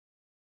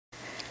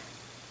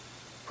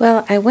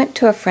Well, I went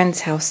to a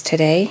friend's house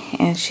today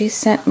and she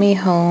sent me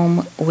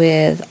home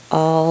with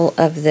all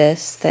of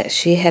this that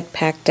she had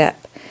packed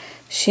up.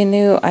 She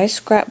knew I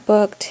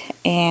scrapbooked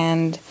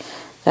and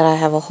that I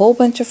have a whole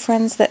bunch of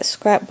friends that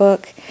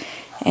scrapbook,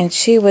 and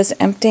she was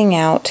emptying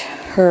out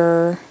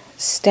her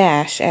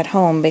stash at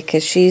home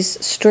because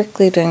she's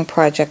strictly doing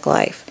Project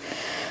Life.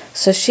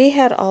 So she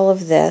had all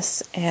of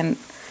this, and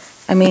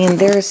I mean,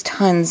 there's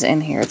tons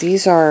in here.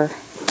 These are,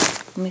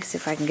 let me see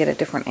if I can get a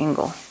different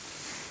angle.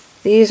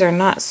 These are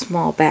not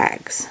small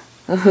bags.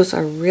 Those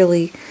are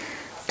really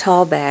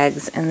tall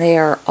bags, and they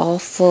are all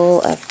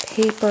full of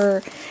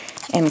paper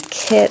and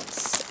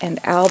kits and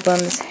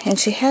albums, and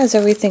she has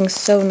everything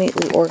so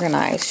neatly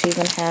organized. She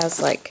even has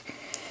like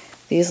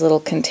these little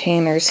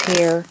containers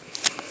here,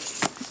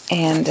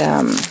 and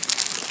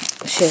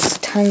she has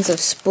tons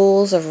of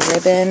spools of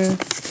ribbon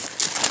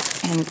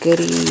and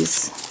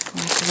goodies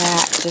like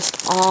that,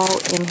 just all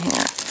in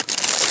here.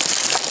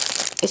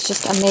 It's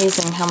just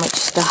amazing how much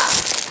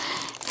stuff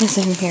is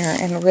in here,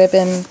 and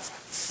ribbon.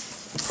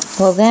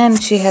 Well, then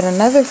she had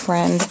another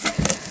friend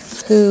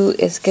who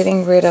is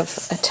getting rid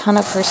of a ton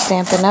of her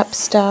Stampin' Up!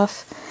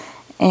 Stuff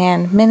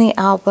and mini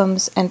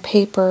albums and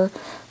paper.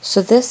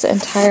 So this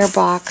entire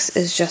box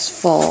is just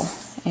full,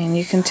 and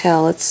you can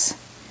tell it's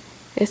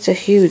a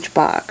huge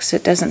box.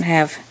 It doesn't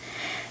have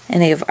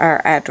any of our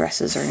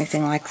addresses or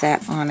anything like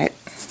that on it.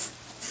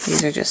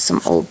 These are just some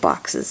old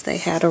boxes they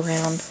had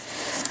around.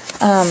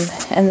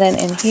 And then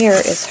in here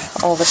is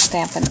all the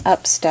Stampin'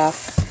 Up!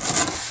 Stuff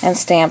and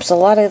stamps. A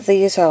lot of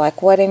these are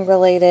like wedding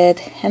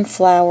related and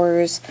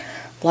flowers,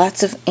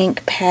 lots of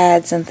ink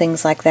pads and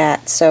things like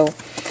that. So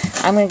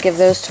I'm going to give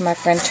those to my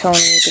friend Tony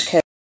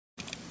because...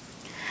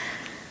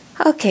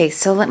 Okay,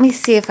 so let me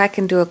see if I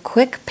can do a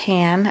quick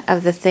pan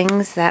of the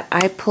things that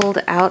I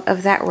pulled out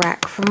of that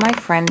rack from my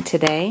friend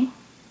today.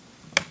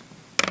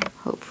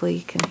 Hopefully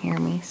you can hear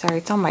me. Sorry,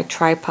 it's on my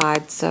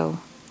tripod, so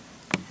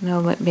I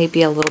know it may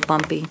be a little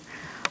bumpy.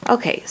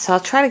 Okay, so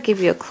I'll try to give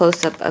you a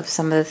close-up of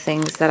some of the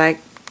things that I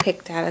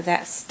picked out of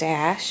that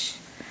stash.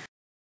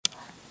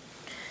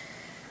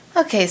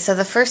 Okay, so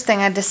the first thing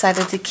I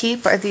decided to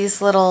keep are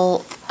these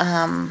little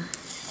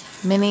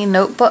mini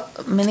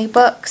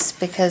books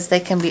because they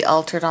can be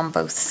altered on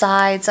both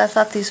sides. I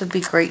thought these would be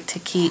great to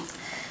keep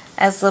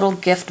as little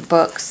gift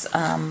books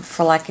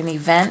for like an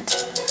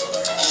event.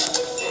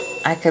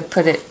 I could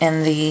put it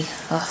in the,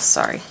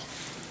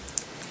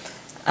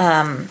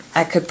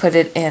 I could put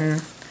it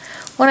in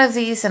one of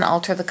these and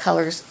alter the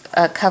colors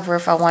cover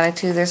if I wanted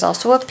to. There's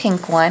also a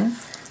pink one,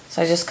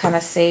 so I just kind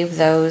of saved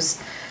those.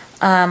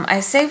 I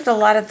saved a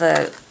lot of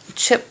the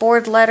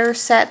chipboard letter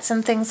sets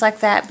and things like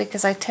that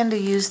because I tend to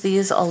use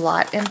these a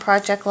lot in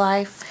Project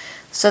Life.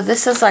 So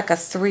this is like a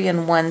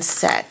 3-in-1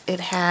 set. It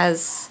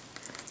has,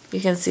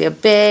 you can see a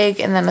big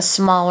and then a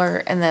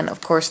smaller, and then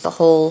of course the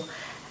whole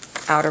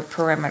outer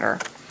perimeter.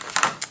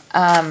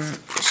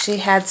 She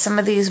had some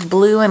of these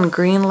blue and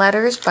green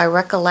letters by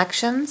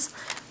Recollections.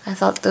 I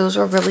thought those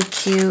were really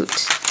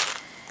cute.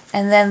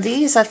 And then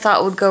these I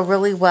thought would go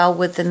really well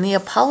with the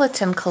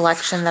Neapolitan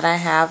collection that I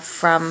have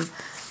from,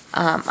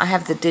 I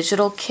have the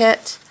digital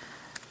kit,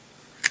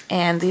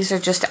 and these are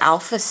just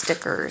alpha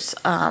stickers.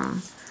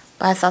 But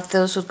I thought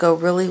those would go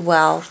really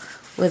well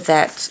with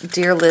that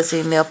Dear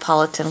Lizzie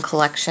Neapolitan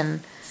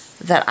collection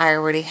that I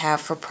already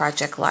have for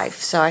Project Life.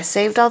 So I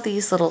saved all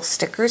these little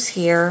stickers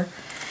here,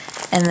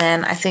 and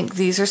then I think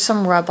these are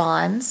some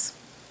rub-ons.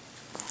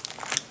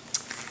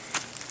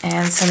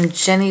 And some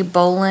Jenny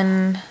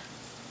Bolin,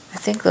 I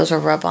think those are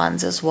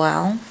rub-ons as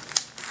well.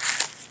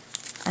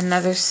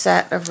 Another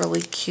set of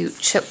really cute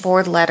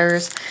chipboard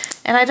letters.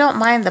 And I don't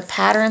mind the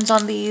patterns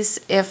on these.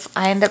 If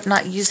I end up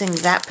not using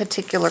that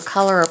particular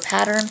color or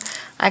pattern,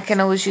 I can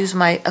always use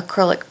my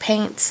acrylic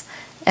paints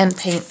and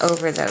paint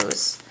over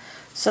those.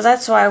 So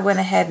that's why I went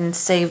ahead and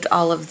saved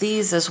all of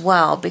these as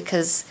well,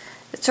 because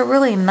it's a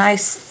really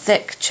nice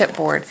thick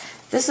chipboard.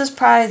 This is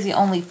probably the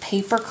only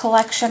paper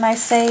collection I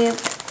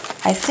saved.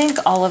 I think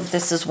all of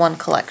this is one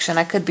collection.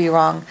 I could be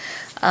wrong.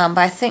 But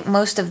I think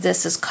most of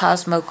this is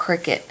Cosmo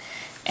Cricket.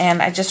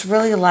 And I just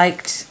really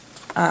liked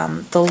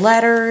the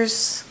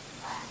letters.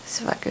 Let's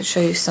see if I can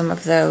show you some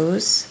of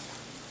those.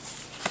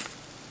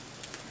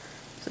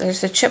 So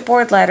there's the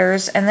chipboard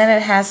letters, and then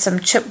it has some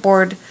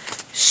chipboard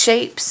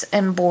shapes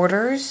and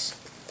borders.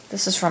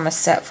 This is from a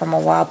set from a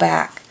while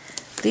back.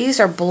 These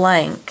are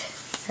blank.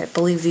 I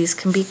believe these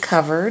can be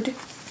covered.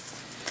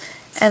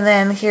 And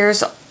then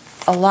here's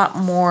a lot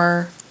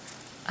more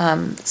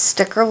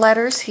sticker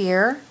letters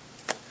here,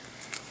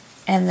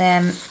 and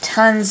then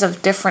tons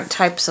of different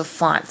types of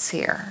fonts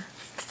here.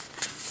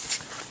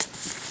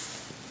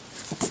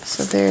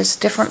 So there's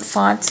different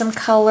fonts and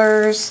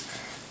colors.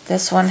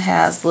 This one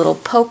has little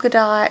polka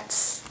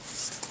dots.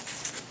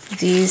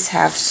 These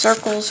have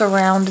circles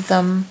around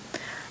them.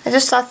 I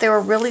just thought they were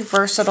really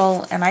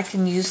versatile, and I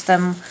can use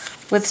them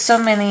with so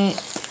many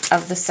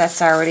of the sets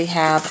I already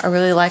have. I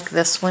really like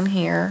this one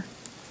here.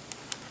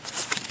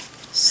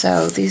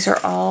 So these are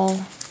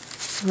all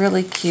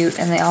really cute,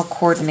 and they all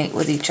coordinate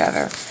with each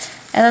other.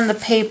 And then the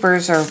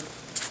papers are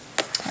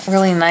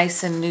really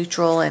nice and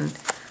neutral and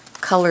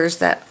colors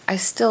that I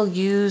still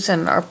use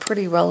and are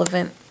pretty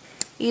relevant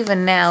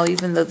even now,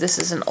 even though this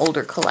is an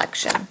older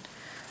collection.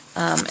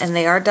 And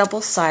they are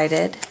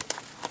double-sided.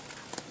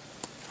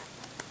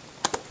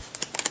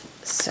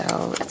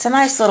 So it's a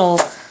nice little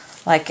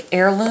like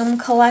heirloom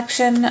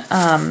collection.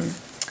 And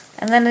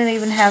then it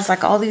even has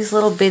like all these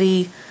little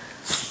bitty,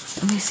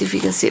 let me see if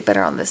you can see it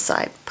better on this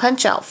side,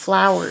 punch out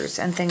flowers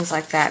and things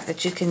like that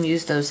that you can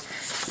use those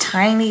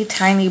tiny,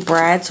 tiny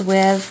brads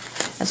with,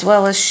 as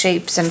well as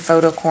shapes and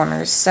photo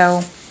corners. So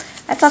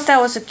I thought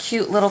that was a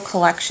cute little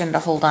collection to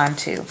hold on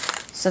to.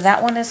 So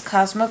that one is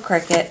Cosmo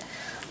Cricket.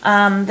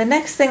 The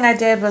next thing I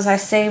did was I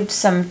saved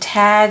some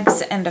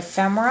tags and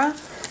ephemera.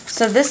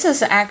 So this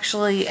is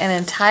actually an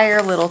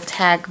entire little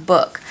tag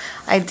book.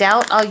 I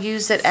doubt I'll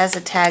use it as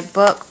a tag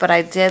book, but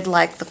I did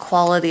like the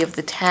quality of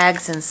the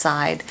tags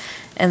inside,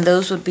 and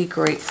those would be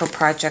great for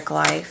Project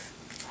Life.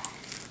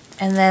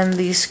 And then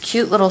these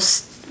cute little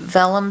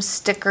vellum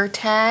sticker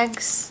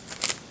tags.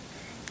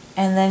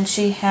 And then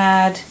she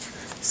had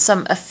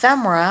some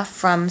ephemera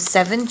from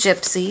 7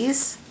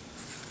 Gypsies.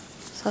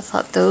 So I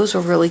thought those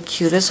were really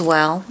cute as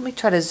well. Let me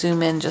try to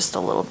zoom in just a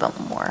little bit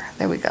more.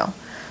 There we go.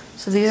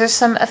 So these are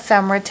some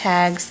ephemera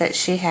tags that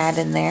she had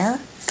in there.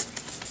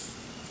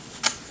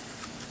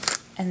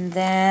 And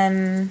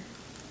then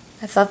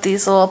I thought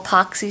these little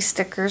epoxy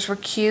stickers were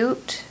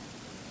cute.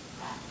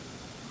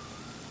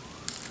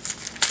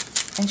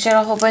 And she had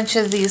a whole bunch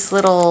of these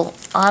little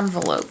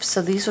envelopes.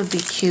 So these would be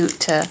cute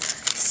to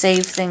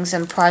save things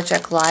in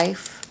Project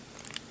Life.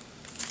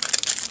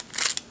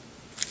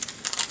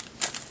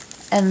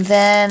 And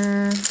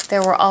then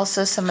there were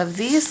also some of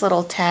these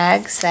little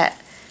tags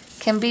that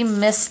can be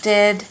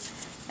misted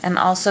and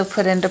also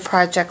put into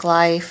Project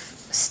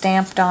Life,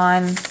 stamped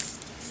on.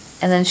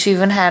 And then she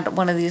even had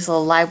one of these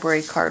little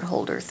library card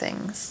holder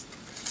things.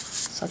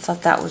 So I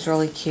thought that was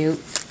really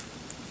cute.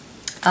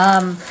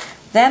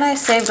 Then I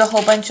saved a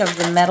whole bunch of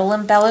the metal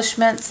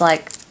embellishments,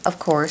 like, of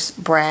course,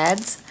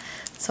 brads.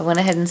 So I went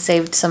ahead and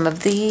saved some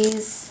of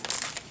these.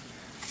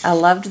 I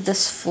loved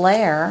this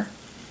flare.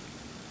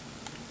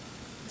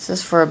 This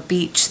is for a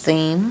beach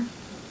theme.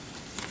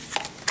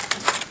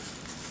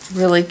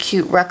 Really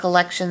cute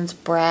Recollections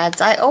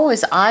brads. I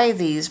always eye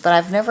these, but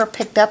I've never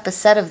picked up a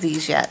set of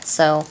these yet.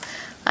 So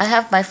I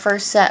have my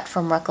first set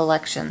from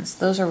Recollections.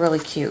 Those are really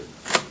cute.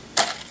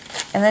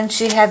 And then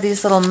she had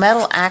these little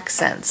metal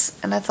accents.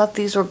 And I thought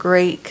these were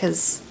great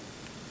because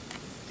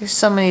there's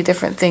so many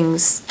different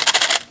things.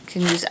 You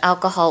can use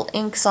alcohol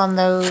inks on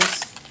those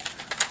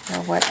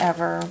or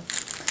whatever.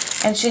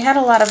 And she had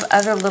a lot of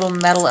other little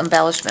metal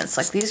embellishments.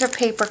 Like these are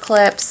paper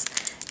clips,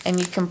 and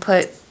you can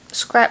put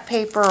scrap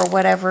paper or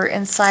whatever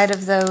inside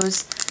of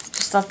those.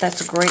 Just thought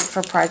that's great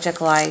for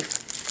Project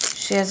Life.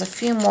 She has a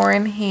few more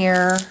in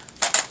here.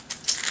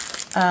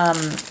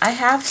 I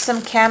have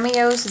some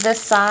cameos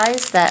this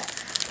size that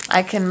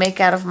I can make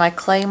out of my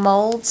clay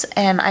molds,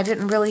 and I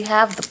didn't really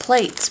have the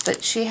plates,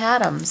 but she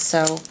had them,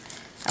 so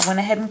I went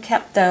ahead and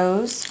kept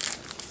those.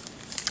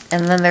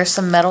 And then there's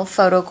some metal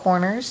photo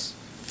corners.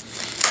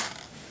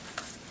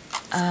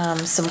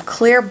 Some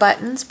clear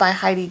buttons by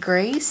Heidi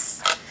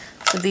Grace.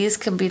 So these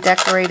can be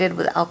decorated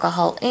with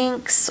alcohol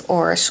inks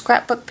or a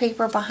scrapbook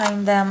paper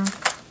behind them.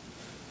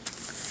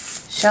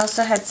 She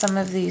also had some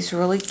of these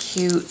really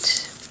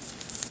cute,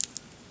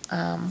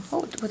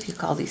 what do you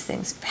call these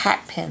things?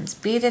 Hat pins,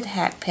 beaded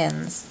hat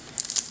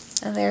pins.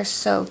 And they're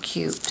so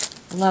cute.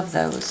 Love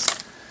those.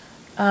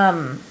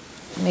 Let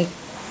me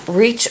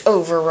reach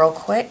over real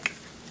quick.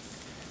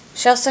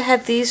 She also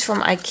had these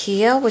from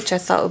IKEA, which I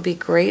thought would be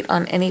great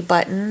on any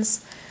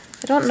buttons.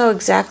 I don't know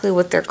exactly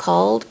what they're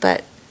called,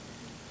 but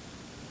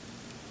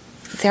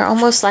they're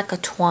almost like a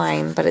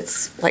twine, but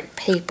it's like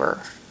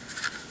paper.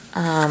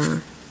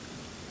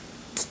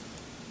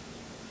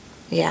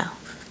 Yeah,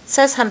 it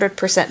says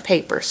 100%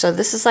 paper, so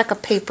this is like a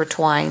paper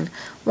twine,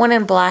 one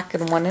in black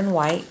and one in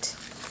white.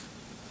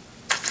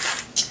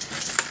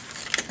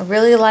 I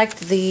really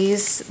liked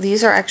these.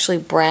 These are actually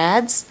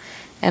brads,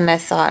 and I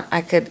thought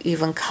I could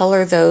even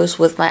color those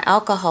with my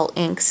alcohol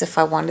inks if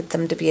I wanted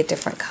them to be a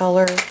different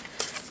color.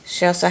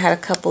 She also had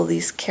a couple of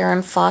these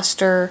Karen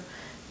Foster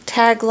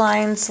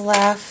taglines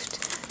left,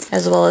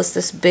 as well as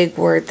this big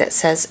word that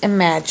says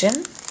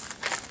Imagine.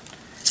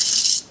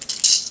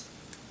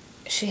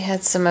 She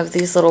had some of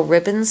these little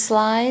ribbon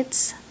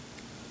slides,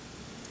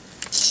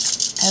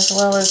 as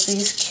well as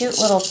these cute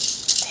little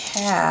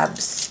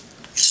tabs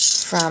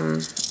from,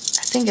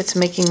 I think it's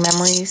Making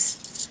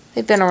Memories.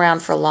 They've been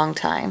around for a long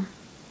time,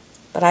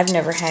 but I've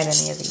never had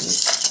any of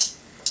these.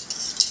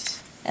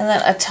 And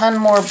then a ton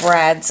more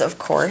brads, of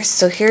course.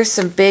 So here's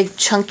some big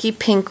chunky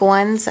pink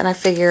ones, and I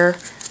figure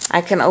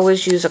I can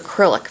always use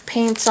acrylic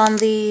paints on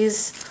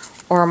these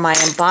or my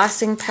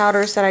embossing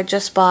powders that I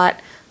just bought.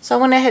 So I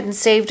went ahead and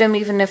saved them,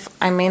 even if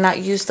I may not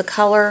use the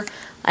color.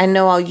 I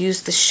know I'll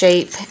use the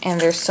shape,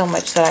 and there's so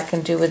much that I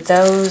can do with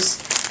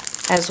those,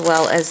 as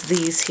well as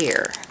these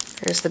here.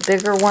 There's the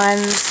bigger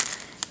ones,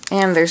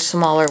 and there's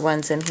smaller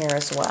ones in here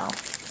as well.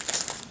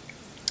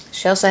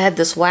 She also had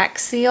this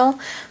wax seal.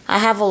 I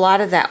have a lot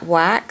of that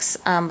wax,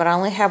 but I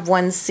only have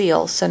one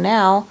seal. So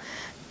now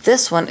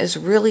this one is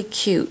really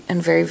cute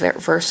and very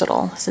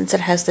versatile since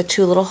it has the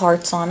two little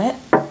hearts on it.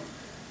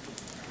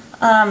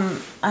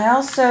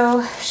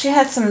 She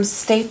had some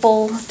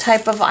staple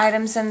type of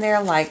items in there,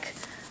 like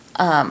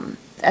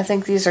I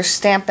think these are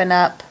Stampin'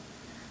 Up!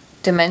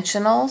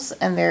 Dimensionals,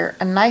 and they're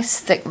a nice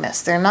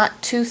thickness. They're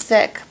not too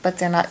thick, but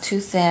they're not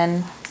too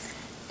thin.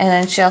 And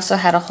then she also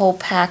had a whole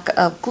pack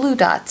of glue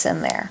dots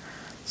in there.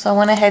 So I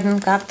went ahead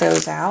and got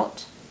those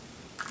out.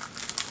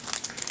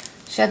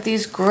 She had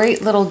these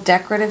great little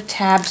decorative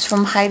tabs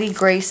from Heidi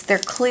Grace. They're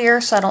clear,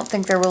 so I don't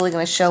think they're really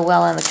going to show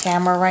well on the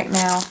camera right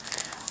now.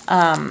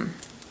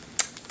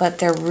 But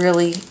they're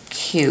really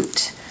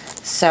cute.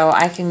 So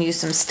I can use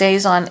some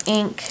Stays On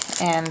ink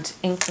and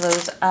ink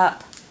those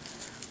up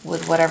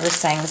with whatever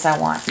sayings I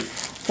want.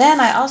 Then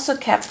I also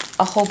kept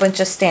a whole bunch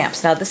of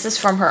stamps. Now this is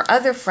from her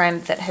other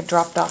friend that had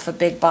dropped off a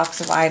big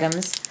box of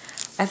items.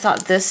 I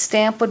thought this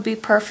stamp would be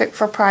perfect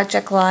for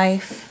Project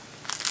Life,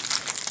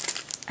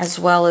 as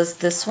well as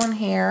this one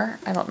here.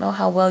 I don't know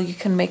how well you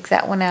can make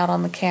that one out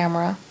on the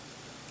camera.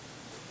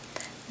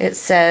 It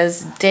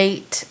says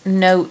date,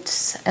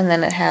 notes, and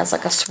then it has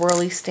like a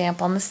swirly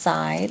stamp on the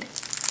side.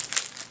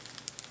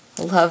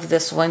 Love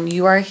this one.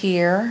 You are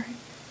here.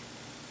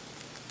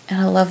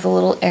 And I love the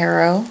little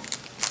arrow.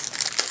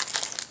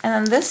 And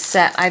then this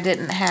set I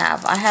didn't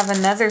have. I have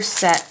another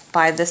set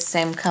by this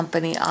same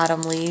company,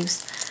 Autumn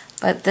Leaves.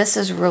 But this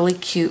is really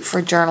cute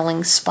for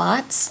journaling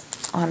spots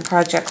on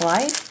Project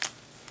Life.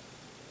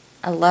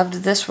 I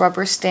loved this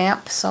rubber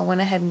stamp, so I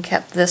went ahead and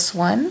kept this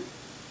one.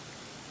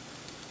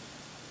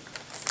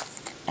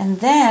 And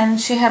then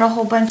she had a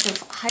whole bunch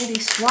of Heidi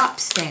Swap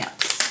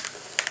stamps.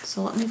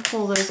 So let me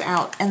pull those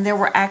out. And there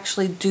were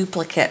actually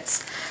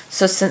duplicates.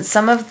 So since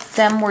some of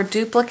them were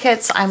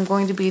duplicates, I'm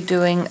going to be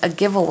doing a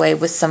giveaway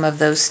with some of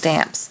those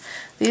stamps.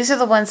 These are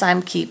the ones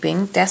I'm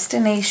keeping.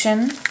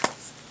 Destination,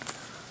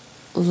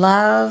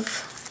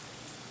 Love,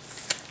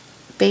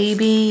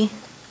 Baby,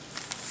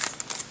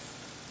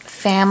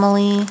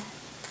 Family,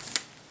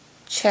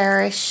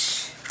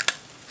 Cherish,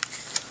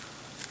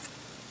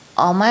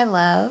 All My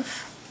Love,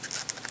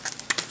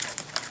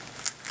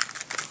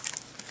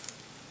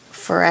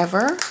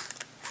 Forever,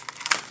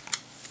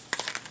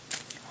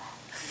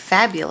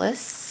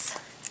 Fabulous,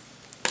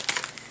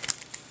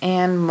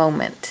 and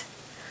Moment.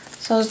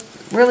 So it's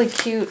really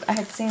cute. I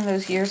had seen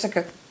those years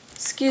ago,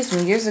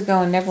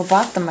 and never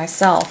bought them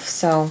myself.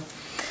 So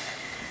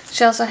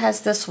she also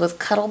has this with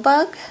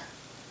Cuttlebug.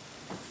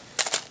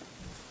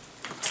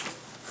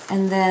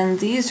 And then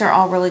these are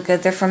all really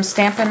good. They're from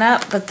Stampin'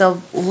 Up, but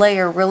they'll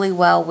layer really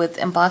well with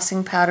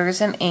embossing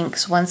powders and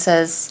inks. One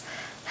says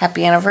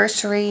Happy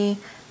Anniversary.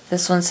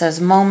 This one says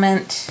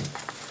Moment.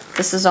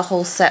 This is a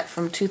whole set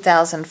from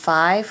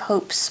 2005.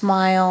 Hope,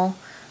 Smile,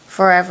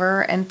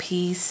 Forever, and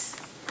Peace.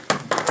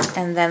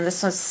 And then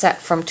this one's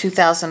set from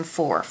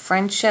 2004.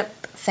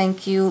 Friendship,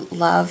 Thank You,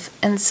 Love,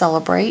 and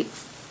Celebrate.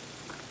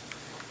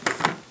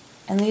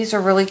 And these are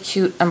really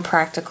cute and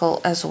practical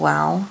as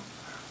well.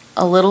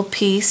 A little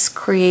piece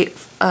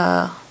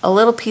of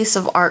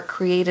art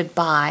created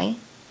by.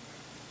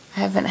 I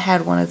haven't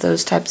had one of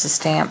those types of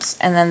stamps.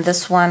 And then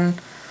this one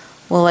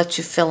will let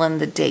you fill in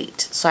the date.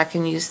 So I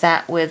can use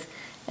that with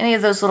any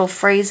of those little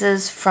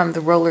phrases from the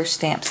roller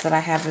stamps that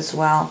I have as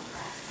well.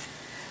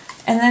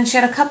 And then she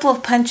had a couple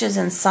of punches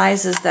in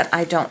sizes that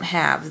I don't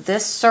have.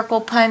 This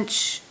circle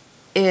punch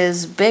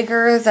is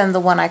bigger than the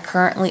one I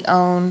currently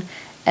own,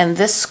 and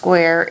this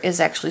square is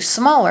actually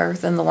smaller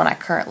than the one I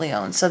currently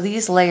own. So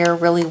these layer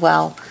really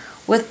well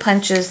with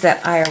punches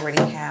that I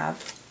already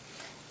have.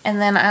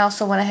 And then I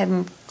also went ahead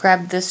and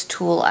grabbed this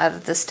tool out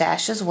of the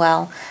stash as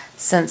well,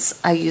 since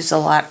I use a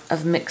lot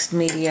of mixed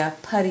media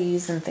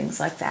putties and things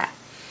like that.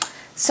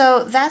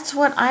 So that's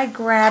what I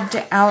grabbed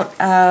out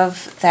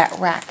of that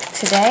rack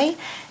today.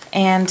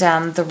 And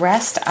the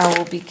rest I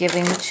will be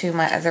giving to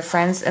my other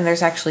friends, and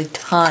there's actually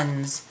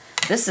tons.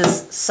 This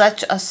is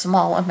such a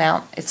small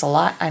amount. It's a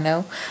lot, I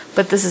know,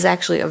 but this is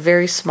actually a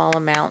very small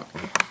amount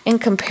in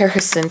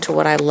comparison to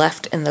what I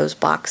left in those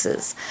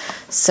boxes.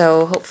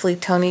 So hopefully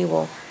Tony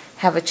will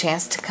have a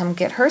chance to come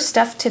get her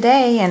stuff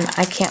today, and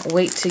I can't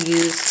wait to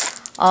use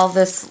all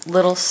this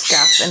little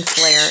stuff and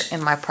flair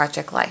in my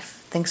Project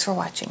Life. Thanks for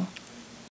watching.